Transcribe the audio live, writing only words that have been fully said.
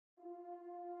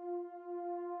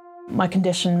My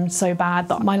condition's so bad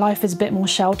that my life is a bit more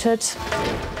sheltered.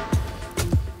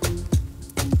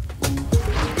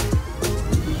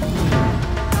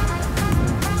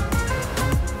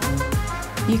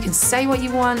 You can say what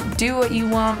you want, do what you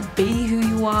want, be who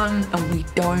you want, and we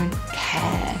don't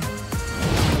care.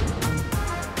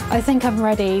 I think I'm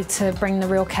ready to bring the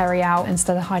real Kerri out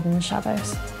instead of hiding in the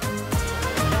shadows.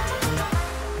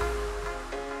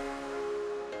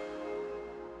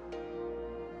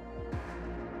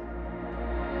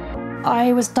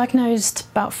 I was diagnosed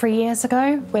about 3 years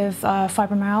ago with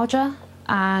fibromyalgia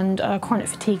and chronic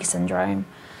fatigue syndrome.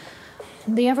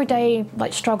 The everyday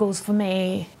struggles for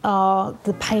me are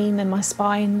the pain in my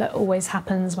spine that always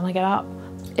happens when I get up.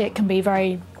 It can be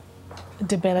very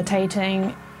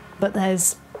debilitating, but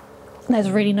there's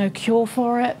really no cure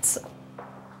for it.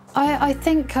 I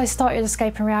think I started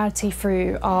escaping reality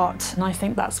through art, and I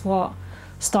think that's what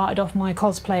started off my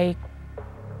cosplay.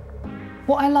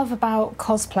 What I love about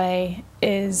cosplay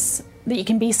is that you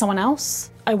can be someone else.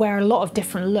 I wear a lot of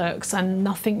different looks and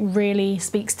nothing really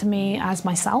speaks to me as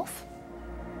myself.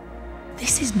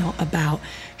 This is not about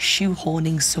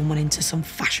shoehorning someone into some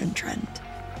fashion trend.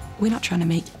 We're not trying to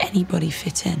make anybody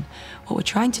fit in. What we're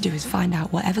trying to do is find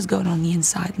out whatever's going on the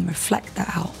inside and reflect that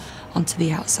out onto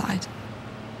the outside.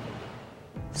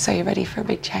 So you're ready for a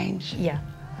big change? Yeah.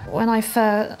 When I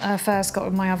first got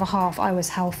with my other half, I was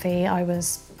healthy, I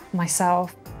was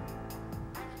myself.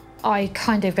 I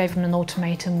kind of gave him an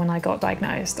ultimatum when I got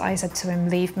diagnosed. I said to him,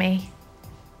 leave me,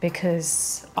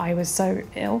 because I was so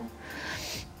ill.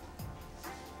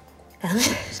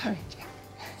 Sorry.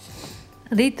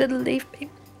 And he didn't leave me.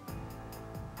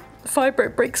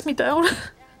 Fibro breaks me down.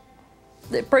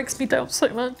 It breaks me down so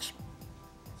much.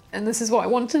 And this is why I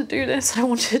wanted to do this. I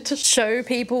wanted to show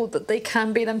people that they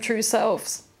can be them true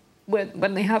selves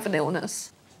when they have an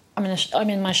illness. I'm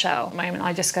in my shell at the moment.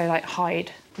 I just go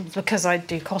hide. Because I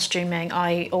do costuming,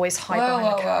 I always hide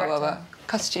behind a character. Whoa.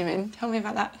 Costuming, tell me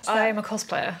about that. I'm a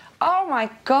cosplayer. Oh my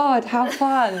God, how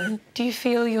fun. Do you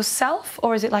feel yourself,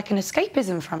 or is it like an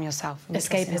escapism from yourself?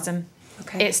 Escapism.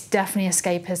 Okay. It's definitely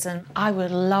escapism. I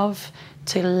would love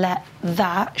to let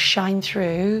that shine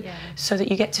through so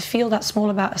that you get to feel that small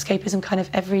amount of escapism kind of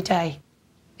every day.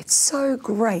 It's so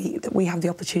great that we have the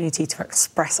opportunity to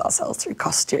express ourselves through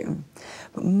costume.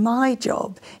 But my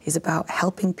job is about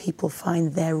helping people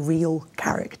find their real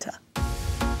character.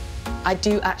 I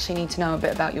do actually need to know a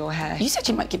bit about your hair. You said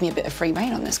you might give me a bit of free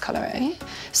rein on this colour, eh?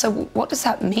 So what does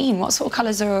that mean? What sort of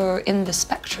colours are in the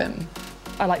spectrum?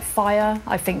 I like fire.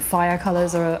 I think fire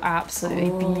colours are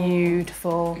absolutely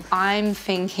beautiful. I'm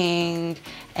thinking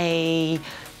a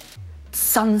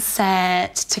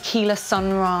sunset, tequila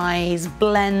sunrise,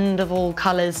 blend of all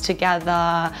colours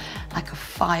together, like a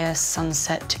fire,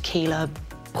 sunset, tequila.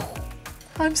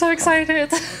 I'm so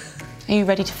excited. Are you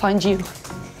ready to find you?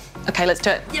 Okay, let's do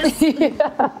it. Yes.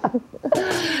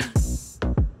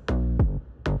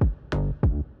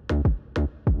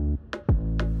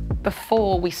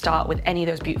 Before we start with any of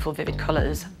those beautiful, vivid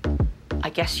colours,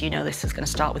 I guess you know this is going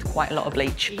to start with quite a lot of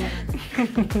bleach. Yeah.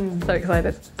 So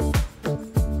excited.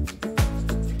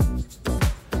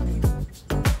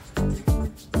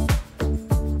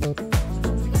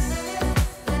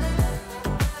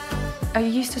 Are you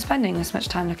used to spending this much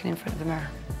time looking in front of the mirror?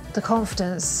 The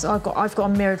confidence, I've got a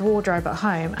mirrored wardrobe at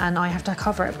home and I have to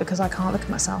cover it because I can't look at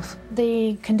myself.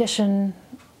 The condition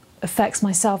affects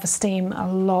my self-esteem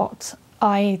a lot.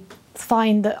 I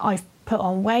find that I've put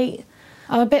on weight.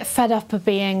 I'm a bit fed up of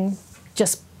being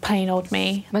just plain old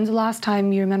me. When's the last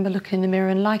time you remember looking in the mirror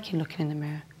and liking looking in the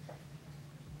mirror?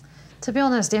 To be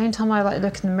honest, the only time I like to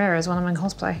look in the mirror is when I'm in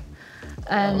cosplay.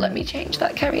 Oh, let me change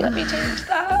that, Kerri, let me change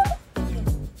that.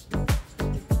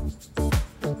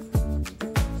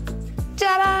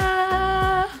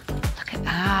 Ta-da! Look at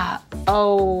that.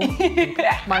 Oh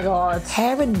my God.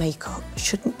 Hair and makeup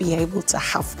shouldn't be able to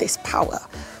have this power,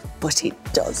 but it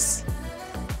does.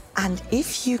 And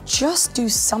if you just do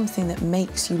something that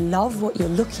makes you love what you're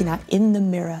looking at in the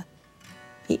mirror,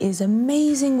 it is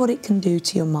amazing what it can do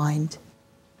to your mind.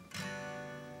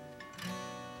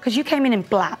 Because you came in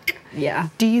black. Yeah.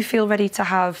 Do you feel ready to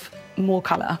have more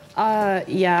colour?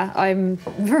 Yeah,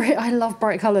 I love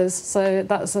bright colours, so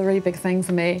that's a really big thing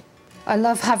for me. I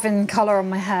love having colour on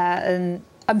my hair, and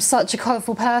I'm such a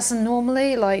colourful person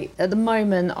normally. Like, at the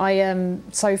moment, I am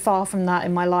so far from that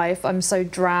in my life. I'm so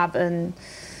drab and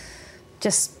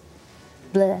just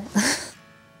bleh.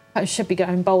 I should be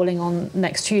going bowling on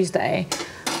next Tuesday,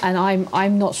 and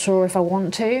I'm not sure if I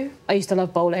want to. I used to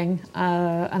love bowling,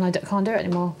 and I can't do it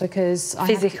anymore because I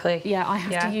physically. I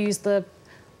have to use the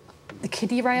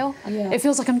kiddie rail. Yeah. It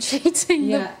feels like I'm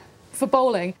cheating for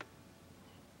bowling.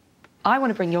 I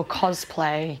want to bring your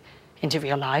cosplay into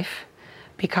real life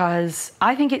because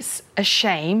I think it's a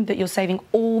shame that you're saving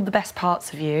all the best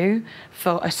parts of you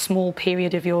for a small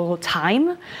period of your time.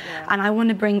 Yeah. And I want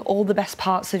to bring all the best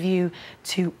parts of you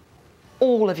to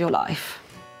all of your life.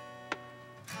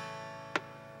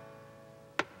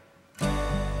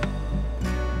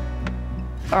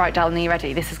 All right, darling, are you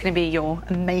ready? This is going to be your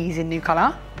amazing new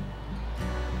colour.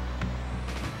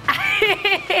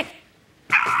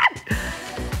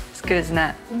 It's good, isn't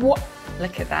it? What?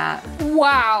 Look at that.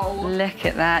 Wow. Look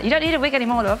at that. You don't need a wig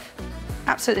anymore, love.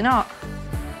 Absolutely not.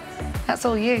 That's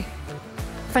all you.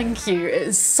 Thank you.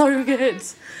 It's so good.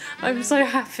 I'm so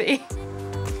happy.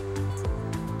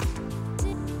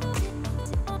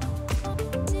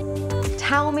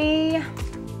 Tell me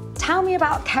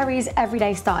about Kerri's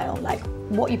everyday style, like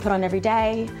what you put on every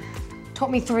day. Talk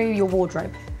me through your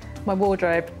wardrobe. My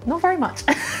wardrobe, not very much.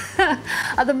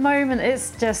 At the moment,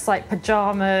 it's just like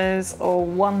pajamas or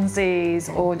onesies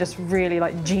or just really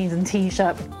like jeans and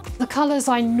t-shirt. The colours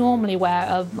I normally wear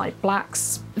are like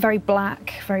blacks, very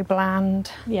black, very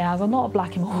bland. Yeah, there's a lot of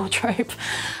black in my wardrobe.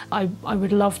 I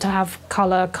would love to have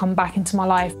colour come back into my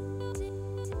life.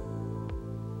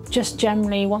 Just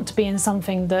generally want to be in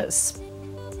something that's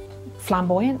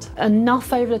flamboyant,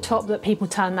 enough over the top that people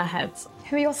turn their heads.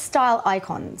 Who are your style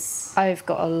icons? I've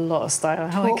got a lot of style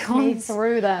icons. Talk me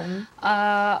through them.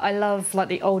 I love like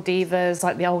the old divas,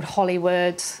 like the old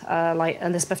Hollywood, like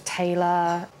Elizabeth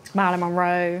Taylor, Marilyn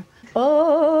Monroe.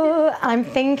 Oh, I'm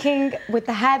thinking with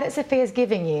the hair that Sophia's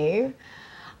giving you,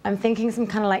 I'm thinking some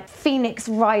kind of like phoenix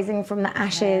rising from the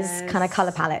ashes kind of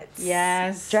colour palettes.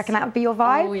 Yes. Do you reckon that would be your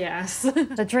vibe? Oh, yes.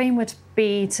 The dream would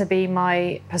be to be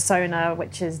my persona,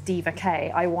 which is Diva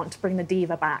K. I want to bring the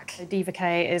diva back. Diva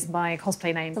K is my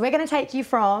cosplay name. So we're going to take you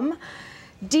from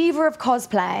diva of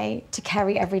cosplay to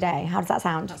Kerri every day. How does that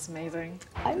sound? That's amazing.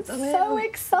 I'm so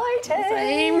excited.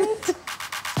 Same.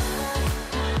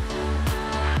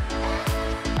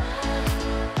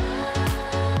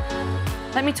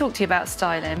 Let me talk to you about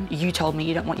styling. You told me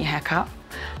you don't want your hair cut,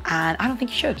 and I don't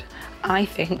think you should. I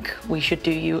think we should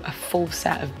do you a full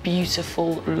set of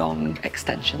beautiful, long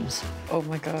extensions. Oh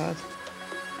my God.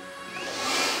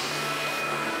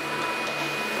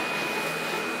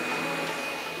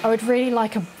 I would really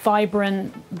like a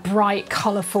vibrant, bright,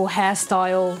 colourful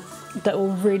hairstyle that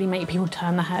will really make people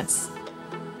turn their heads.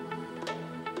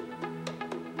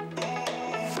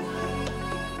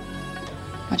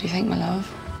 What do you think, my love?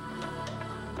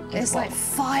 It's like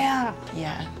fire.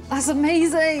 Yeah. That's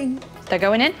amazing. They're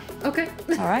going in? Okay.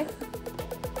 All right.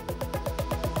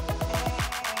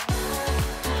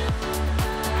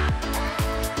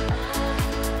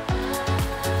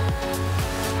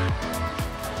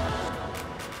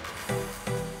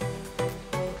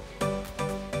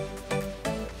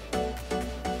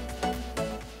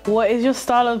 What is your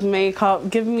style of makeup?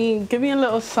 Give me a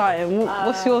little something.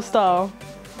 What's your style?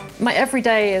 My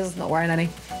everyday is not wearing any.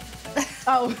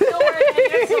 Oh.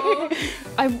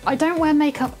 I don't wear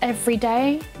makeup every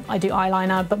day. I do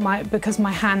eyeliner, but because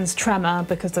my hands tremor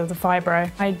because of the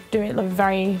fibro, I do it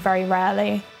very, very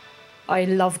rarely. I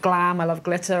love glam, I love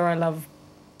glitter, I love...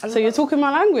 So you're talking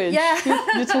my language? Yeah.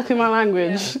 You're talking my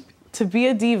language. Yeah. To be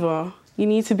a diva, you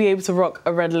need to be able to rock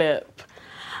a red lip.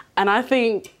 And I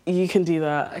think you can do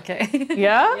that. Okay.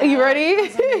 Yeah? Are you ready?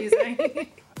 That's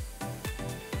amazing.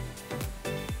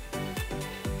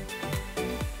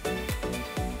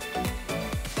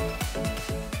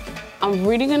 I'm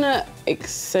really gonna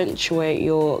accentuate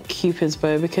your Cupid's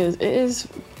bow because it is,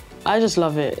 I just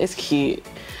love it, it's cute.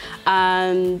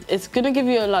 And it's gonna give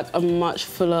you like a much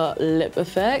fuller lip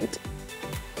effect.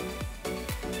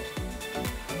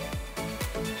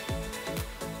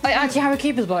 I actually have a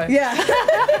Cupid's bow. Yeah.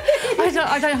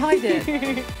 I don't hide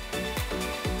it.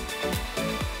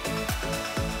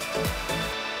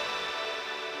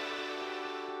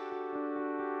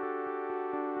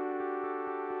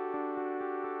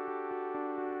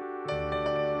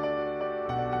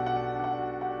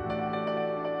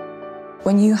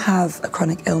 When you have a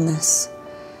chronic illness,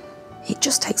 it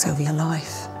just takes over your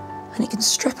life and it can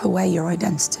strip away your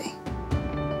identity.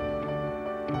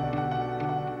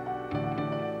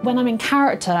 When I'm in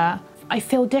character, I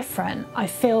feel different. I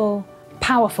feel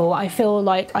powerful. I feel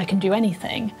like I can do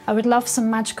anything. I would love some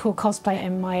magical cosplay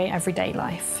in my everyday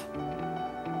life.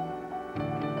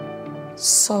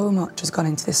 So much has gone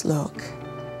into this look,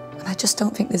 and I just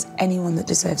don't think there's anyone that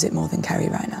deserves it more than Kerri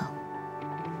right now.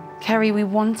 Kerri, we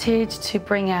wanted to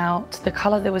bring out the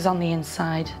colour that was on the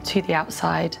inside to the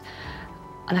outside,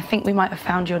 and I think we might have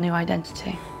found your new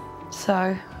identity.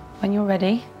 So, when you're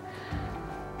ready,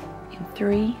 in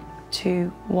 3,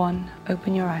 2, 1,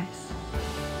 open your eyes.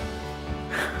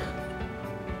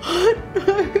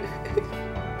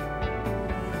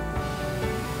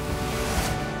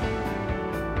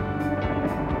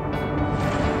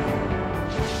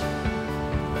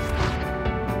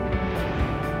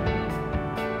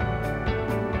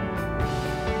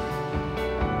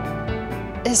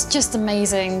 It's just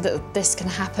amazing that this can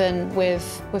happen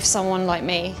with someone like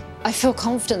me. I feel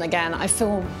confident again. I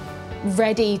feel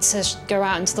ready to go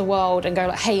out into the world and go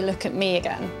like, hey, look at me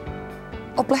again.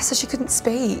 Oh, bless her, she couldn't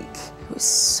speak. It was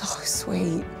so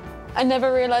sweet. I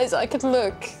never realised I could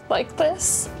look like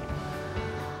this.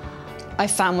 I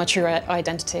found my true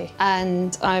identity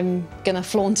and I'm gonna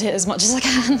flaunt it as much as I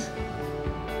can.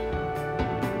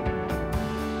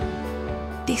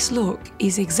 This look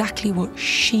is exactly what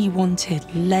she wanted,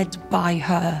 led by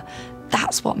her.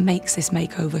 That's what makes this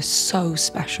makeover so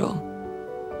special.